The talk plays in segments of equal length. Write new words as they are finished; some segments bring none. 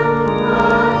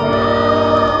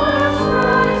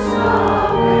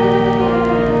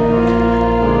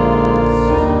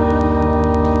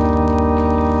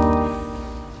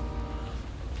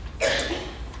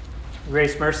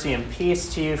mercy and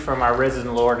peace to you from our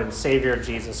risen Lord and Savior,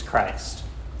 Jesus Christ.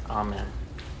 Amen.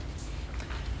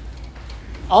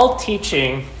 All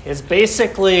teaching is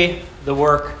basically the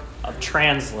work of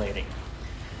translating.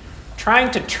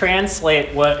 Trying to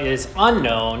translate what is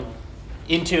unknown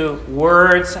into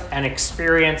words and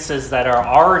experiences that are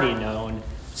already known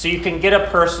so you can get a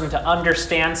person to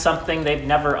understand something they've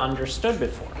never understood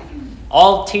before.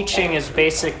 All teaching is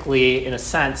basically, in a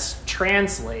sense,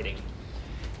 translating.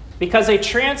 Because a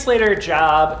translator's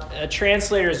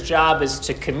job is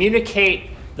to communicate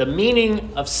the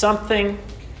meaning of something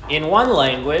in one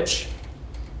language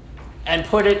and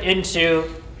put it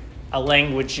into a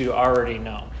language you already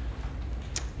know.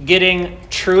 Getting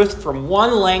truth from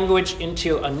one language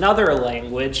into another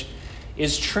language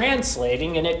is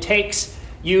translating, and it takes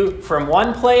you from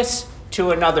one place to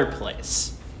another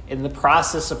place in the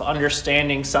process of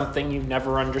understanding something you've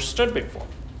never understood before.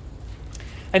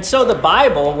 And so the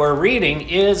Bible we're reading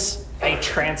is a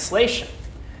translation.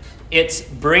 It's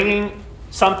bringing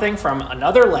something from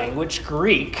another language,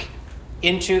 Greek,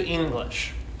 into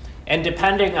English. And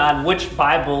depending on which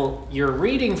Bible you're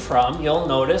reading from, you'll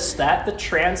notice that the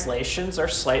translations are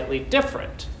slightly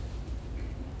different.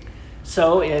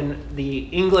 So in the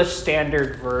English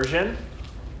Standard Version,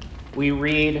 we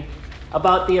read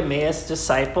about the Emmaus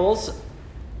disciples,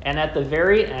 and at the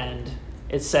very end,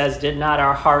 it says, "Did not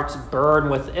our hearts burn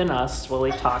within us while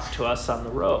he talked to us on the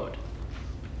road?"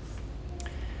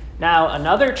 Now,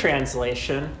 another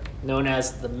translation, known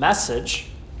as the Message,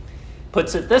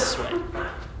 puts it this way.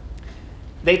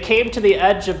 "They came to the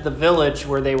edge of the village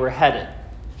where they were headed.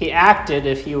 He acted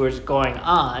if he was going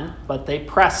on, but they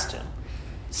pressed him.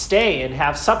 'Stay and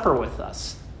have supper with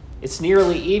us. It's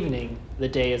nearly evening. The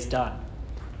day is done.'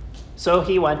 So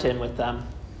he went in with them.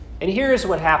 And here's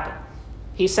what happened.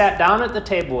 He sat down at the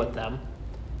table with them.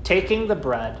 Taking the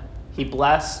bread, he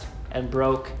blessed and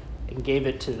broke and gave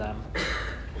it to them.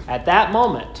 At that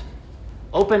moment,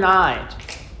 open-eyed,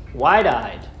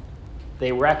 wide-eyed,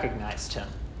 they recognized him.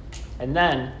 And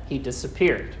then he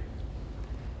disappeared.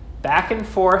 Back and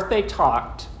forth they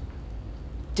talked.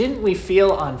 'Didn't we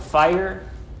feel on fire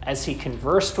as he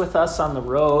conversed with us on the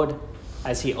road,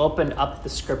 as he opened up the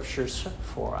scriptures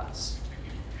for us?'"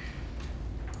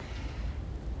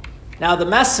 Now, the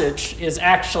Message is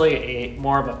actually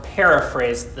more of a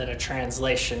paraphrase than a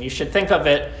translation. You should think of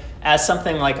it as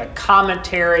something like a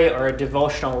commentary or a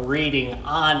devotional reading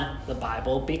on the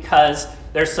Bible, because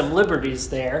there's some liberties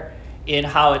there in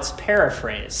how it's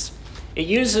paraphrased. It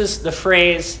uses the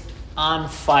phrase "on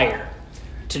fire"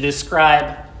 to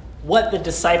describe what the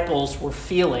disciples were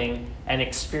feeling and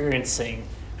experiencing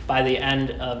by the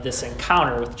end of this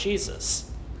encounter with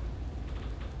Jesus.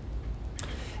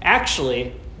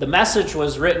 Actually, the Message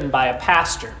was written by a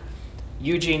pastor,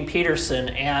 Eugene Peterson,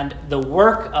 and the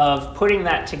work of putting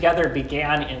that together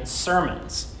began in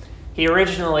sermons. He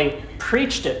originally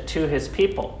preached it to his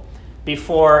people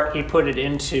before he put it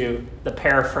into the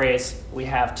paraphrase we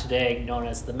have today known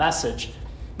as the Message.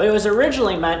 But it was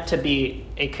originally meant to be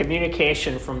a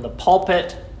communication from the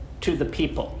pulpit to the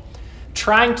people,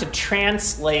 trying to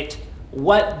translate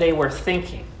what they were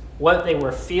thinking, what they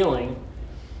were feeling,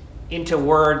 into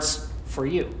words for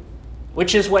you,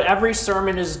 which is what every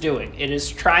sermon is doing. It is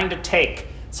trying to take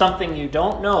something you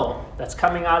don't know that's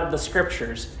coming out of the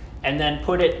scriptures and then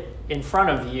put it in front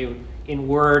of you in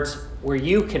words where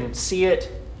you can see it,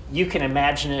 you can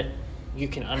imagine it, you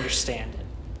can understand it.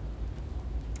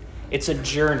 It's a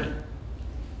journey.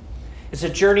 It's a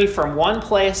journey from one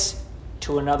place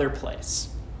to another place.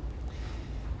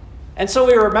 And so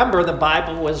we remember the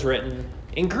Bible was written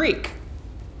in Greek.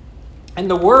 And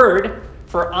the word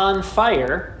for "on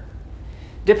fire,"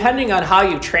 depending on how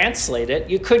you translate it,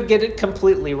 you could get it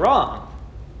completely wrong.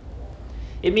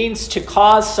 It means to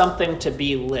cause something to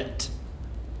be lit.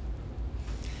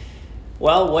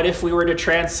 Well, what if we were to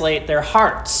translate "their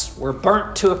hearts were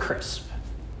burnt to a crisp"?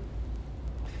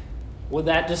 Would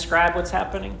that describe what's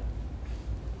happening?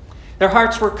 Their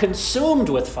hearts were consumed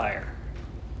with fire.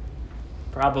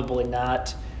 Probably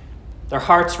not. Their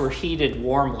hearts were heated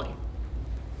warmly.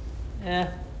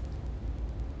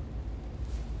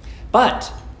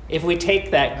 But if we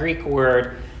take that Greek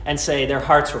word and say their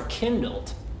hearts were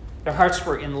kindled, their hearts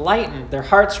were enlightened, their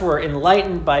hearts were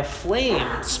enlightened by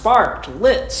flame, sparked,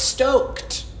 lit,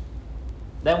 stoked,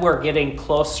 then we're getting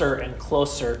closer and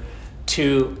closer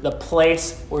to the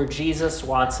place where Jesus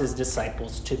wants his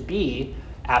disciples to be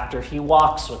after he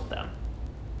walks with them.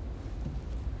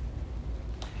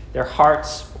 Their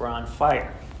hearts were on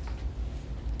fire.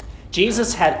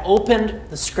 Jesus had opened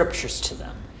the scriptures to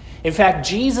them. In fact,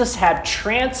 Jesus had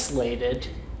translated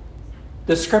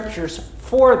the scriptures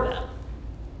for them.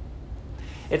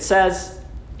 It says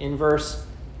in verse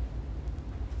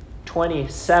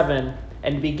 27,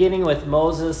 and beginning with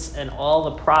Moses and all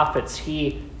the prophets,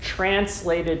 he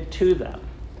translated to them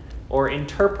or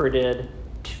interpreted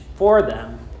for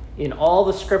them in all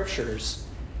the scriptures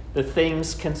the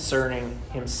things concerning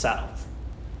himself.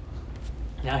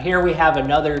 Now here we have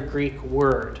another Greek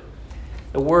word.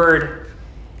 The word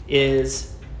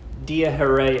is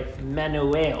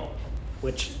diahermeneuo,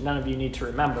 which none of you need to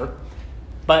remember.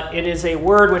 But it is a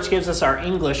word which gives us our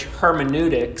English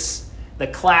hermeneutics, the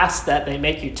class that they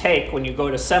make you take when you go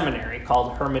to seminary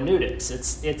called hermeneutics.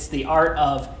 It's the art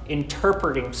of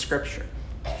interpreting Scripture.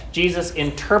 Jesus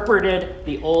interpreted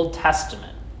the Old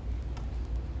Testament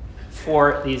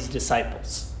for these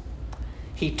disciples.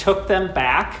 He took them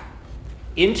back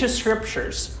into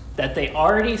Scriptures that they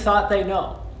already thought they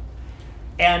know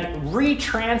and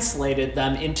retranslated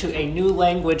them into a new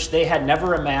language they had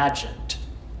never imagined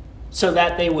so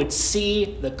that they would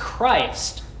see the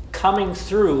Christ coming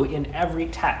through in every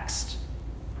text.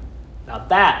 Now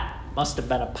that must have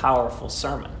been a powerful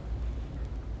sermon.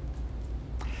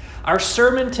 Our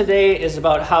sermon today is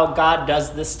about how God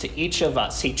does this to each of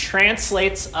us. He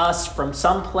translates us from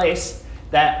some place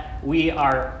that we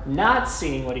are not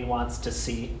seeing what he wants to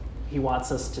see. He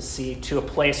wants us to see to a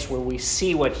place where we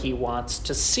see what he wants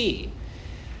to see.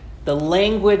 The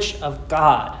language of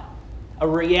God, a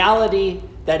reality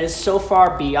that is so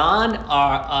far beyond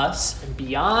us and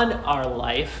beyond our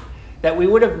life that we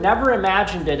would have never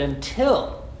imagined it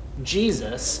until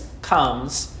Jesus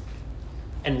comes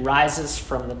and rises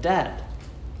from the dead.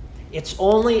 It's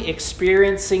only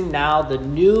experiencing now the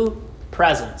new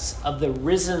presence of the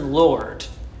risen Lord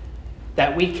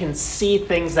that we can see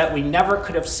things that we never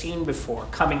could have seen before,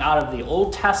 coming out of the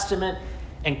Old Testament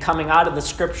and coming out of the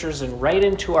Scriptures and right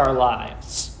into our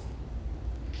lives.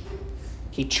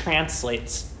 He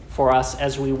translates for us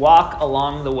as we walk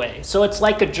along the way. So it's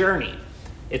like a journey.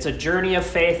 It's a journey of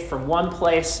faith from one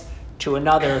place to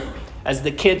another. As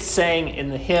the kids sang in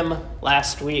the hymn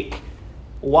last week,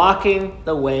 walking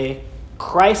the way,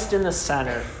 Christ in the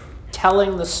center,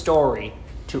 telling the story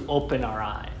to open our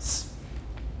eyes.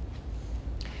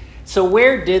 So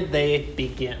where did they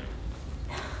begin?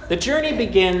 The journey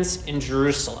begins in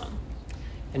Jerusalem.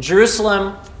 And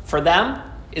Jerusalem, for them,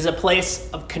 is a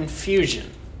place of confusion.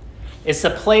 It's the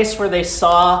place where they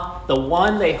saw the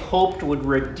one they hoped would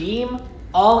redeem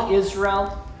all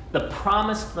Israel, the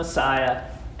promised Messiah,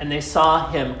 and they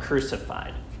saw him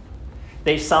crucified.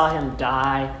 They saw him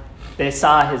die. They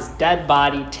saw his dead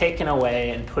body taken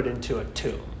away and put into a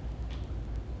tomb.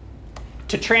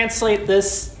 To translate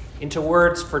this into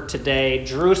words for today,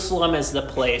 Jerusalem is the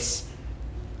place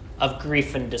of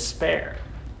grief and despair.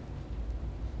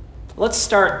 Let's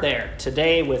start there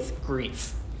today with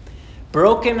grief.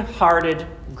 Broken-hearted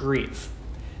grief.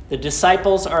 The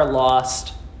disciples are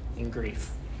lost in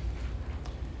grief.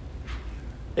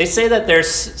 They say that there's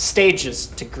stages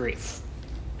to grief.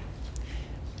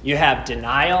 You have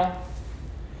denial,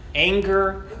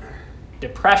 anger,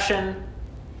 depression,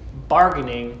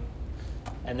 bargaining,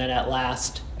 and then at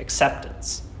last,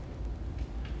 acceptance.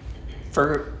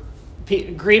 For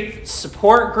grief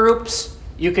support groups,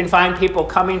 you can find people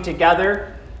coming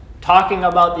together, talking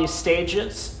about these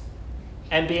stages,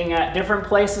 and being at different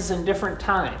places in different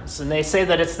times. And they say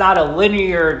that it's not a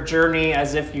linear journey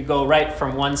as if you go right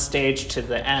from one stage to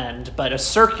the end, but a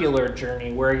circular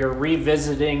journey where you're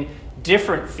revisiting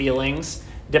different feelings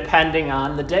depending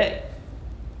on the day.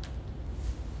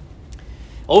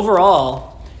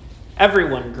 Overall,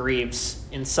 everyone grieves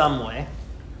in some way.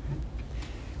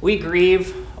 We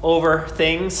grieve over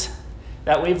things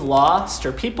that we've lost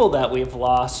or people that we've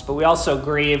lost, but we also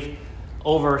grieve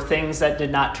over things that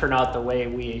did not turn out the way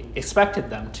we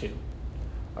expected them to,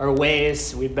 or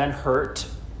ways we've been hurt,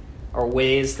 or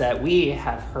ways that we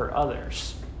have hurt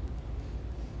others.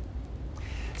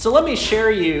 So let me share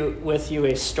with you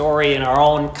a story in our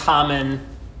own common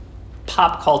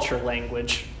pop culture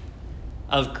language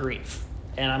of grief.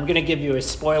 And I'm going to give you a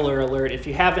spoiler alert. If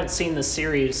you haven't seen the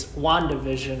series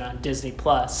WandaVision on Disney+,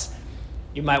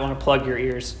 you might want to plug your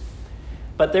ears.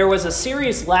 But there was a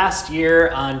series last year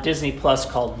on Disney Plus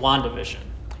called WandaVision.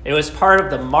 It was part of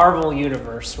the Marvel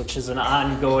Universe, which is an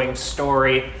ongoing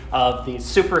story of these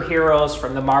superheroes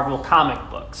from the Marvel comic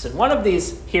books. And one of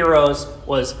these heroes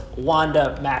was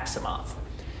Wanda Maximoff.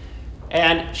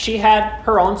 And she had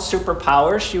her own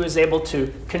superpowers. She was able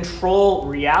to control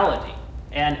reality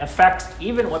and affect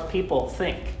even what people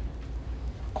think.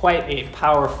 Quite a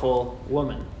powerful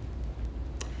woman.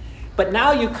 But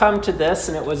now you come to this,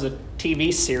 and it was a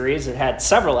TV series. It had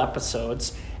several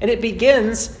episodes, and it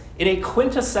begins in a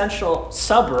quintessential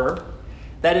suburb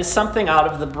that is something out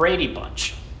of the Brady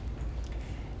Bunch.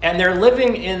 And they're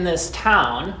living in this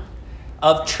town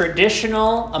of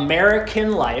traditional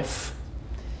American life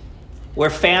where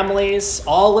families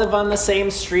all live on the same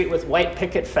street with white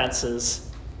picket fences.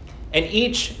 And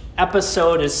each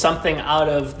episode is something out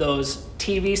of those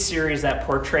TV series that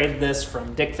portrayed this,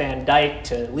 from Dick Van Dyke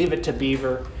to Leave It to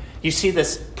Beaver. You see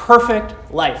this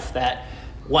perfect life that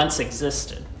once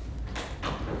existed.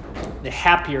 The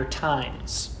happier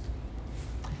times.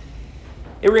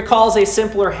 It recalls a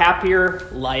simpler, happier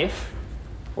life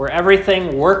where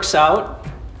everything works out,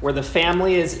 where the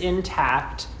family is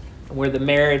intact, and where the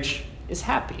marriage is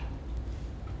happy.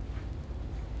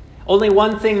 Only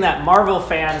one thing that Marvel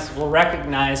fans will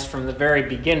recognize from the very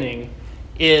beginning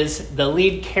is the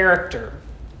lead character,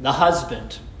 the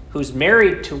husband, who's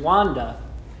married to Wanda.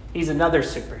 He's another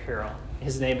superhero.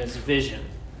 His name is Vision.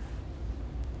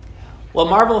 Well,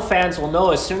 Marvel fans will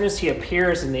know as soon as he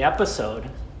appears in the episode,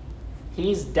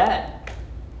 he's dead.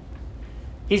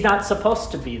 He's not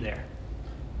supposed to be there.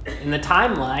 In the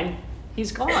timeline,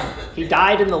 he's gone. He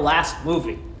died in the last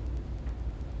movie.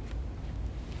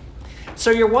 So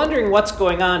you're wondering what's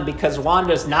going on because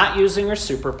Wanda's not using her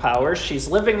superpowers. She's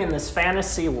living in this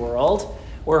fantasy world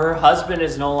where her husband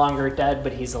is no longer dead,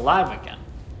 but he's alive again.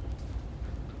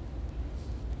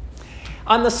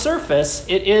 On the surface,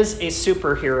 it is a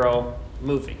superhero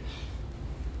movie.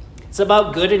 It's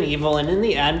about good and evil, and in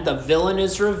the end, the villain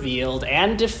is revealed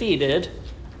and defeated,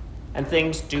 and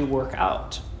things do work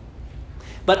out.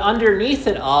 But underneath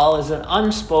it all is an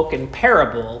unspoken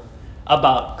parable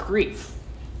about grief.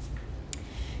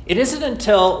 It isn't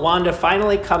until Wanda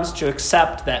finally comes to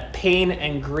accept that pain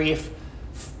and grief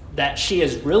that she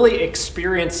is really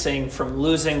experiencing from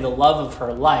losing the love of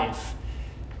her life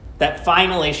that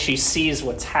finally she sees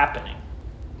what's happening.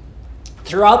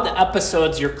 Throughout the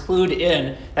episodes, you're clued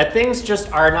in that things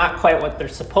just are not quite what they're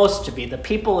supposed to be. The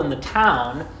people in the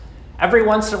town, every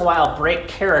once in a while, break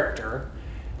character,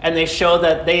 and they show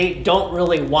that they don't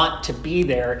really want to be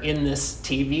there in this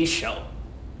TV show.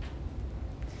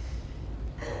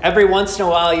 Every once in a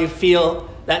while, you feel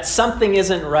that something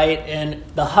isn't right, and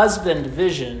the husband,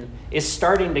 Vision, is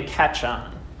starting to catch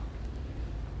on.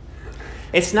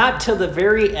 It's not till the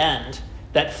very end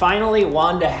that finally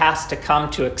Wanda has to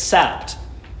come to accept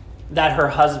that her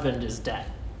husband is dead.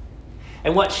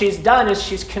 And what she's done is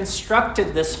she's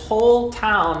constructed this whole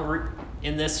town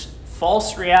in this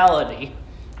false reality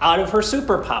out of her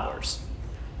superpowers.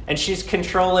 And she's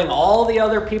controlling all the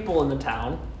other people in the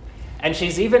town. And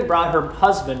she's even brought her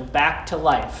husband back to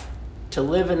life to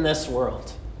live in this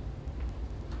world.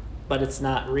 But it's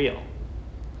not real.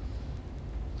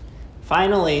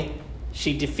 Finally,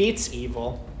 she defeats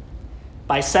evil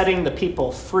by setting the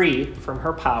people free from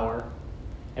her power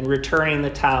and returning the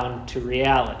town to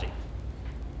reality.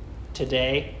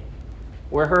 Today,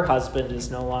 where her husband is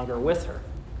no longer with her.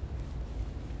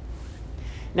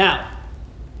 Now,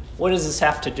 what does this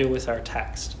have to do with our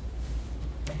text?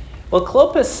 Well,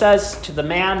 Clopas says to the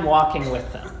man walking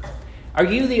with them, "Are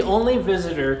you the only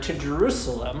visitor to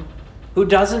Jerusalem who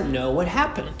doesn't know what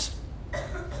happened?"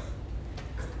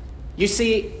 You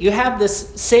see, you have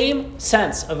this same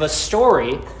sense of a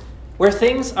story where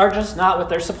things are just not what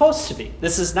they're supposed to be.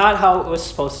 This is not how it was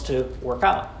supposed to work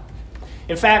out.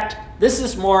 In fact, this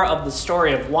is more of the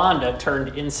story of Wanda turned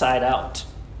inside out.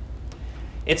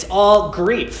 It's all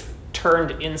grief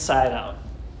turned inside out.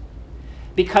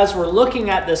 Because we're looking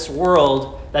at this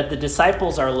world that the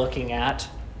disciples are looking at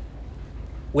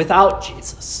without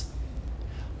Jesus.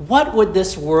 What would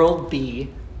this world be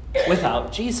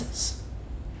without Jesus?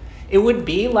 It would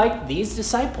be like these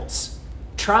disciples,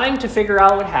 trying to figure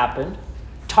out what happened,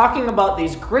 talking about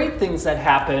these great things that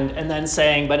happened, and then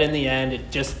saying, but in the end,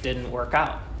 it just didn't work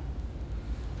out.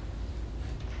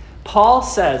 Paul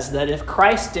says that if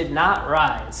Christ did not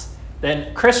rise,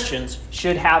 then Christians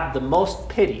should have the most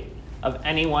pity of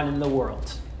anyone in the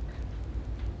world.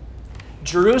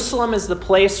 Jerusalem is the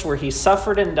place where he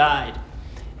suffered and died.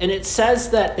 And it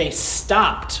says that they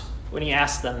stopped when he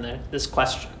asked them this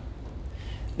question.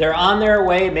 They're on their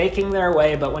way, making their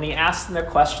way, but when he asked them their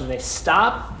question, they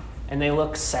stop and they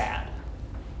look sad.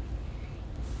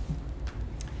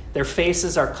 Their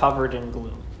faces are covered in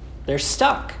gloom. They're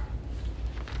stuck.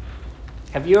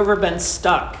 Have you ever been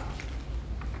stuck?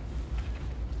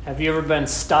 Have you ever been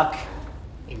stuck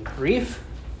in grief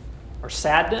or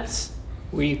sadness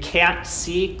where you can't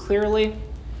see clearly?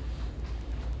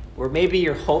 Where maybe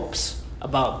your hopes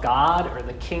about God or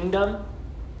the kingdom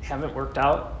haven't worked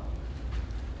out?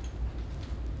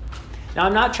 Now,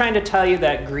 I'm not trying to tell you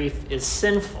that grief is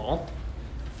sinful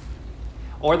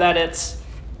or that it's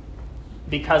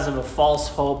because of a false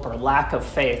hope or lack of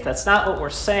faith. That's not what we're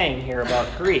saying here about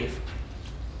grief.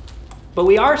 But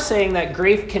we are saying that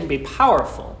grief can be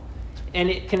powerful, and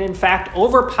it can in fact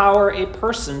overpower a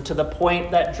person to the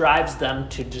point that drives them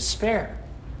to despair.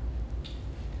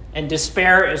 And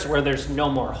despair is where there's no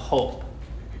more hope.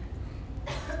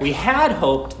 We had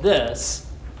hoped this,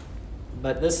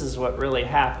 but this is what really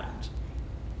happened.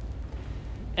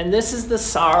 And this is the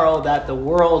sorrow that the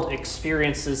world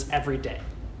experiences every day.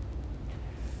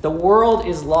 The world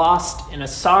is lost in a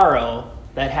sorrow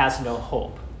that has no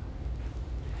hope.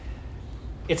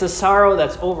 It's a sorrow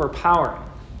that's overpowering.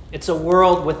 It's a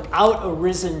world without a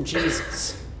risen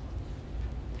Jesus.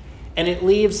 And it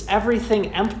leaves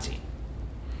everything empty.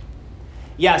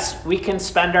 Yes, we can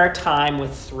spend our time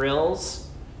with thrills.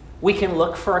 We can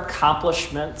look for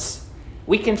accomplishments.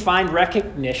 We can find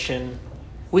recognition.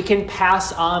 We can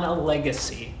pass on a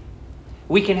legacy.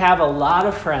 We can have a lot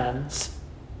of friends.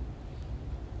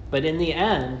 But in the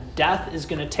end, death is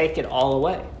going to take it all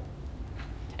away.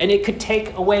 And it could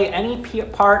take away any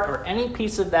part or any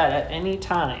piece of that at any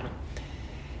time.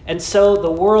 And so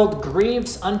the world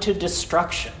grieves unto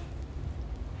destruction.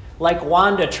 Like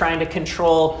Wanda trying to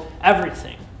control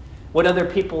everything. What other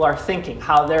people are thinking,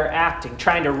 how they're acting,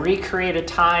 trying to recreate a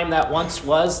time that once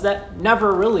was that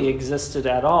never really existed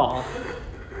at all.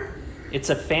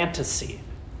 It's a fantasy.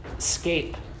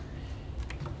 Escape.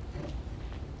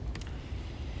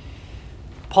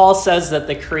 Paul says that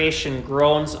the creation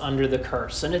groans under the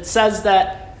curse. And it says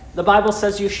that the Bible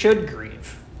says you should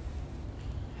grieve.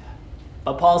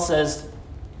 But Paul says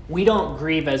we don't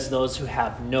grieve as those who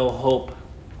have no hope.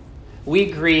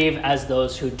 We grieve as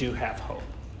those who do have hope.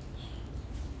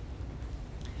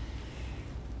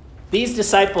 These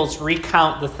disciples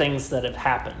recount the things that have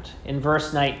happened. In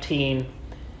verse 19,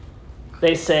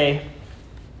 they say,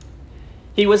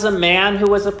 "He was a man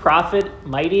who was a prophet,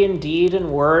 mighty in deed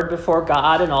and word before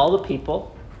God and all the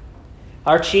people.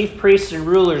 Our chief priests and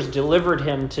rulers delivered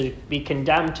him to be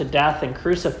condemned to death and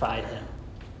crucified him.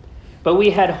 But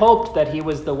we had hoped that he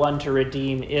was the one to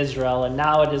redeem Israel, and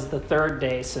now it is the third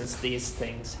day since these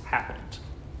things happened."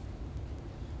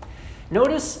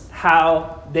 Notice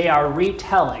how they are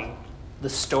retelling the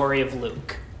story of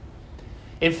Luke.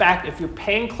 In fact, if you're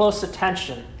paying close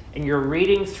attention and you're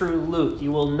reading through Luke,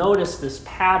 you will notice this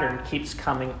pattern keeps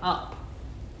coming up.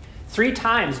 3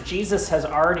 times Jesus has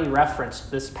already referenced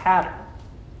this pattern.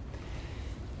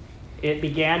 It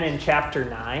began in chapter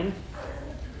 9,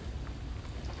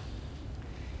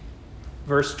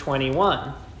 verse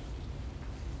 21.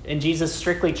 And Jesus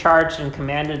strictly charged and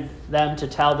commanded them to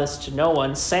tell this to no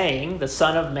one, saying, "The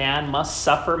Son of Man must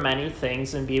suffer many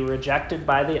things and be rejected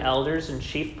by the elders and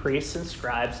chief priests and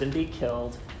scribes and be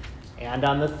killed, and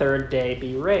on the third day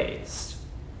be raised."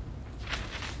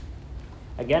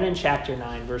 Again in chapter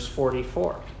 9, verse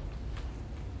 44.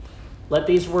 "Let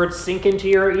these words sink into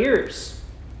your ears.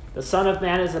 The Son of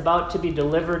Man is about to be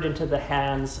delivered into the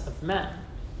hands of men."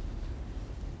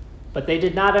 But they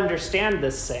did not understand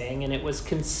this saying, and it was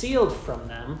concealed from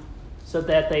them so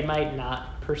that they might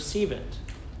not perceive it.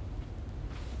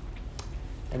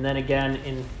 And then again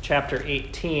in chapter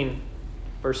 18,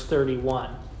 verse 31.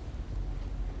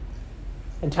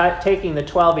 "And taking the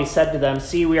 12, he said to them,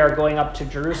 'See, we are going up to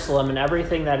Jerusalem, and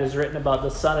everything that is written about the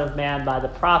Son of Man by the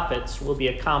prophets will be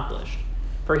accomplished.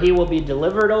 For he will be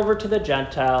delivered over to the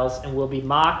Gentiles and will be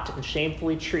mocked and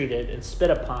shamefully treated and spit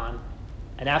upon.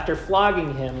 And after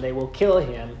flogging him, they will kill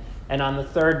him, and on the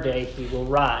third day he will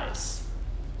rise.'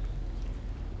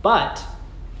 But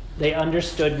they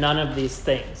understood none of these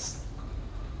things.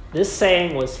 This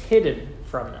saying was hidden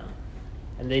from them,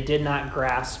 and they did not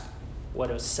grasp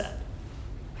what was said."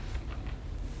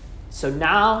 So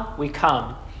now we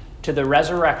come to the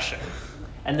resurrection,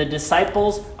 and the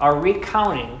disciples are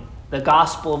recounting the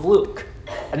Gospel of Luke.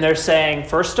 And they're saying,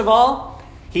 first of all,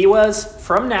 he was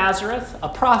from Nazareth, a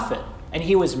prophet, and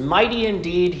he was mighty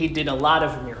indeed. He did a lot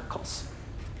of miracles.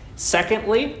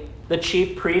 Secondly, the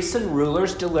chief priests and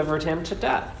rulers delivered him to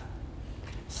death.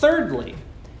 Thirdly,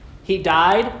 he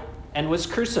died and was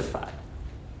crucified.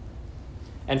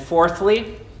 And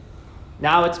fourthly,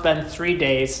 now it's been 3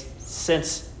 days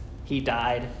since he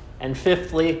died. And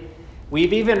fifthly,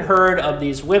 we've even heard of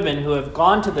these women who have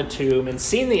gone to the tomb and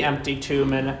seen the empty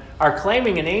tomb and are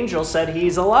claiming an angel said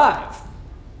he's alive.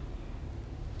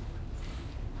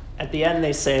 At the end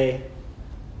they say,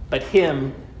 "But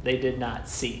him they did not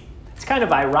see." It's kind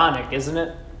of ironic, isn't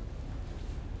it?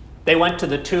 They went to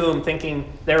the tomb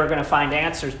thinking they were going to find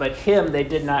answers, but him they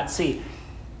did not see.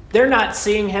 They're not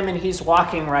seeing him, and he's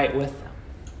walking right with them.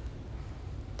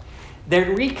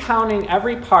 They're recounting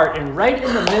every part, and right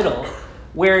in the middle,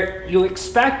 where you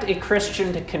expect a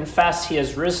Christian to confess he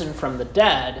has risen from the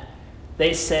dead,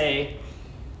 they say,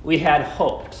 "We had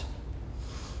hoped."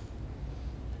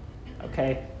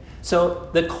 Okay? So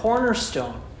the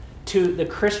cornerstone to the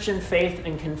Christian faith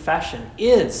and confession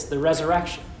is the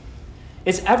resurrection.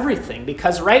 It's everything,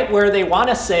 because right where they want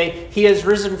to say he is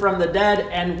risen from the dead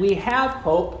and we have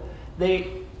hope, they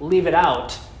leave it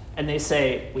out and they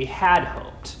say we had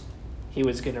hoped he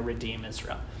was going to redeem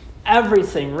Israel.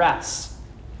 Everything rests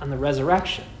on the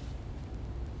resurrection.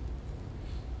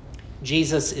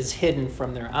 Jesus is hidden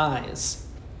from their eyes.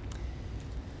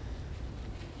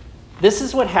 This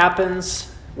is what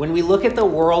happens when we look at the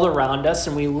world around us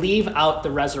and we leave out the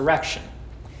resurrection.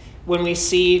 When we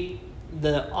see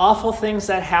the awful things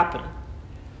that happen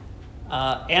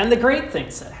and the great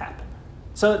things that happen.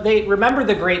 So they remember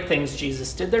the great things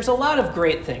Jesus did. There's a lot of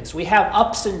great things. We have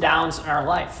ups and downs in our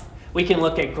life. We can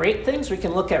look at great things. We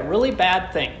can look at really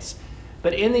bad things.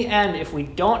 But in the end, if we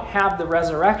don't have the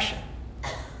resurrection,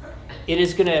 it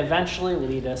is going to eventually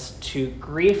lead us to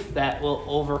grief that will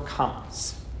overcome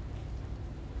us.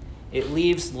 It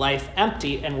leaves life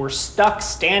empty, and we're stuck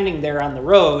standing there on the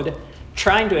road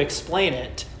trying to explain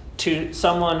it to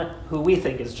someone who we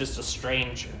think is just a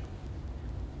stranger.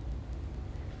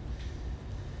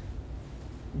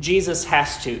 Jesus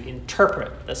has to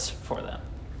interpret this for them.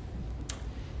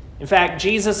 In fact,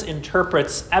 Jesus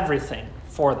interprets everything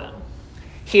for them.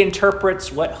 He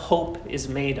interprets what hope is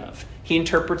made of. He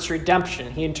interprets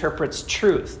redemption. He interprets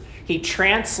truth. He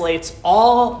translates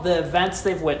all the events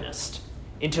they've witnessed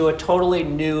into a totally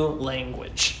new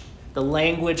language, the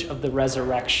language of the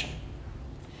resurrection.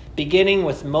 Beginning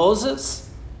with Moses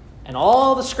and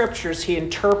all the scriptures, he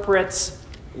interprets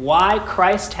why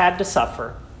Christ had to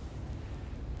suffer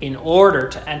in order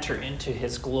to enter into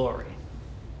his glory.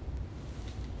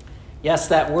 Yes,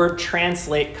 that word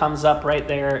translate comes up right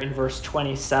there in verse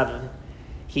 27.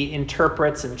 He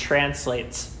interprets and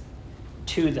translates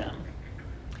to them.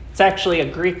 It's actually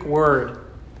a Greek word.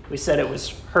 We said it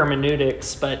was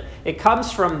hermeneutics, but it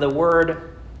comes from the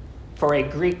word for a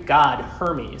Greek god,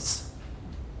 Hermes.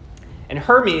 And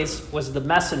Hermes was the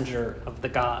messenger of the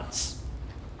gods.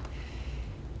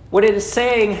 What it is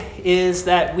saying is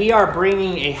that we are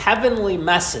bringing a heavenly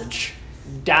message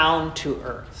down to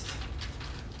earth.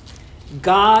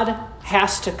 God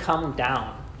has to come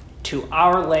down to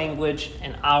our language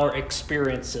and our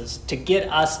experiences to get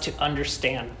us to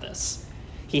understand this.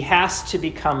 He has to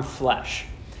become flesh.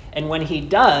 And when he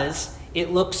does,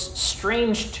 it looks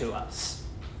strange to us.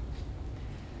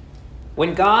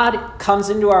 When God comes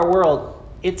into our world,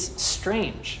 it's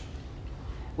strange.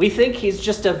 We think he's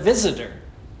just a visitor.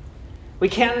 We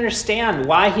can't understand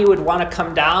why he would want to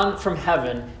come down from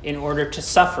heaven in order to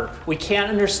suffer. We can't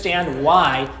understand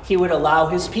why he would allow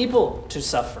his people to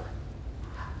suffer.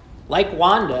 Like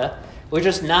Wanda, we're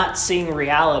just not seeing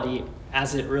reality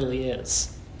as it really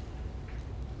is.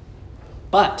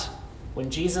 But when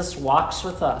Jesus walks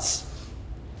with us,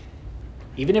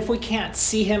 even if we can't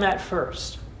see him at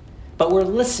first, but we're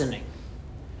listening,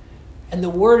 and the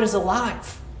word is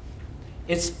alive,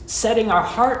 it's setting our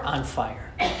heart on fire.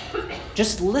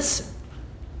 Just listen.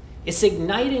 It's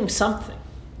igniting something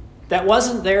that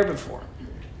wasn't there before,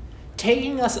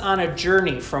 taking us on a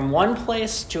journey from one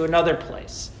place to another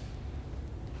place,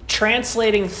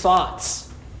 translating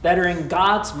thoughts that are in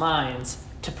God's minds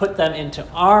to put them into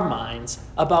our minds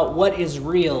about what is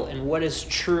real and what is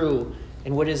true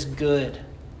and what is good,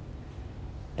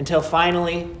 until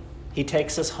finally he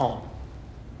takes us home.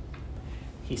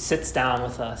 He sits down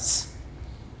with us.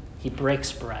 He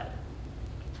breaks bread.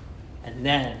 And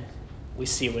then we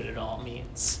see what it all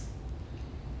means.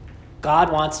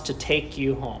 God wants to take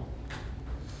you home.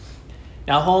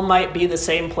 Now, home might be the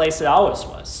same place it always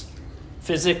was.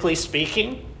 Physically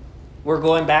speaking, we're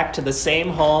going back to the same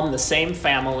home, the same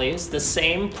families, the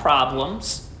same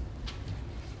problems.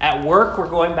 At work, we're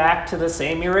going back to the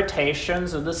same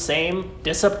irritations or the same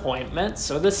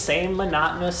disappointments or the same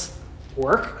monotonous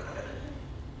work.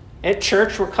 At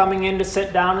church, we're coming in to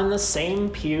sit down in the same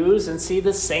pews and see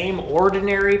the same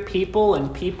ordinary people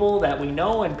and people that we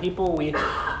know and people we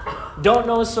don't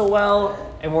know so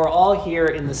well, and we're all here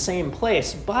in the same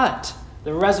place. But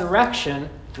the resurrection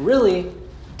really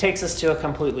takes us to a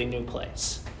completely new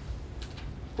place.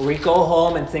 Where we go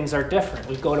home and things are different.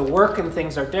 We go to work and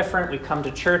things are different. We come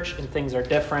to church and things are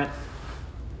different.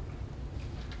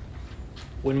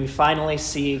 When we finally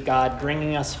see God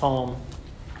bringing us home,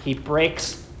 he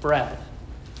breaks bread.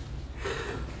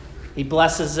 He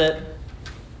blesses it,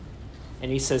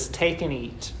 and he says, "Take and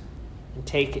eat, and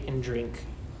take and drink."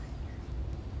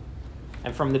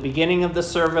 And from the beginning of the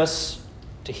service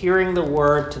to hearing the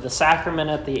word to the sacrament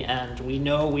at the end, we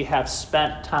know we have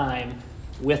spent time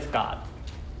with God.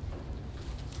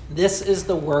 This is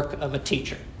the work of a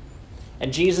teacher,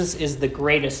 and Jesus is the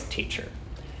greatest teacher.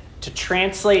 to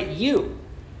translate you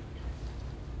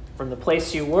from the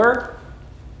place you were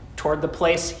toward the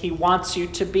place he wants you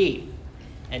to be,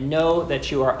 and know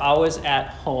that you are always at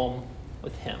home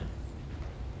with him.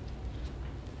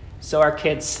 So our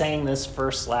kids sang this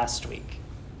verse last week.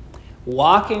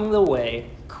 Walking the way,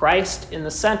 Christ in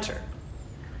the center,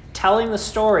 telling the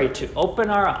story to open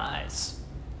our eyes,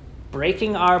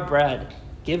 breaking our bread,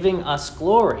 giving us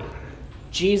glory,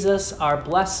 Jesus our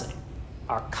blessing,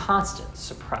 our constant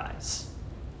surprise.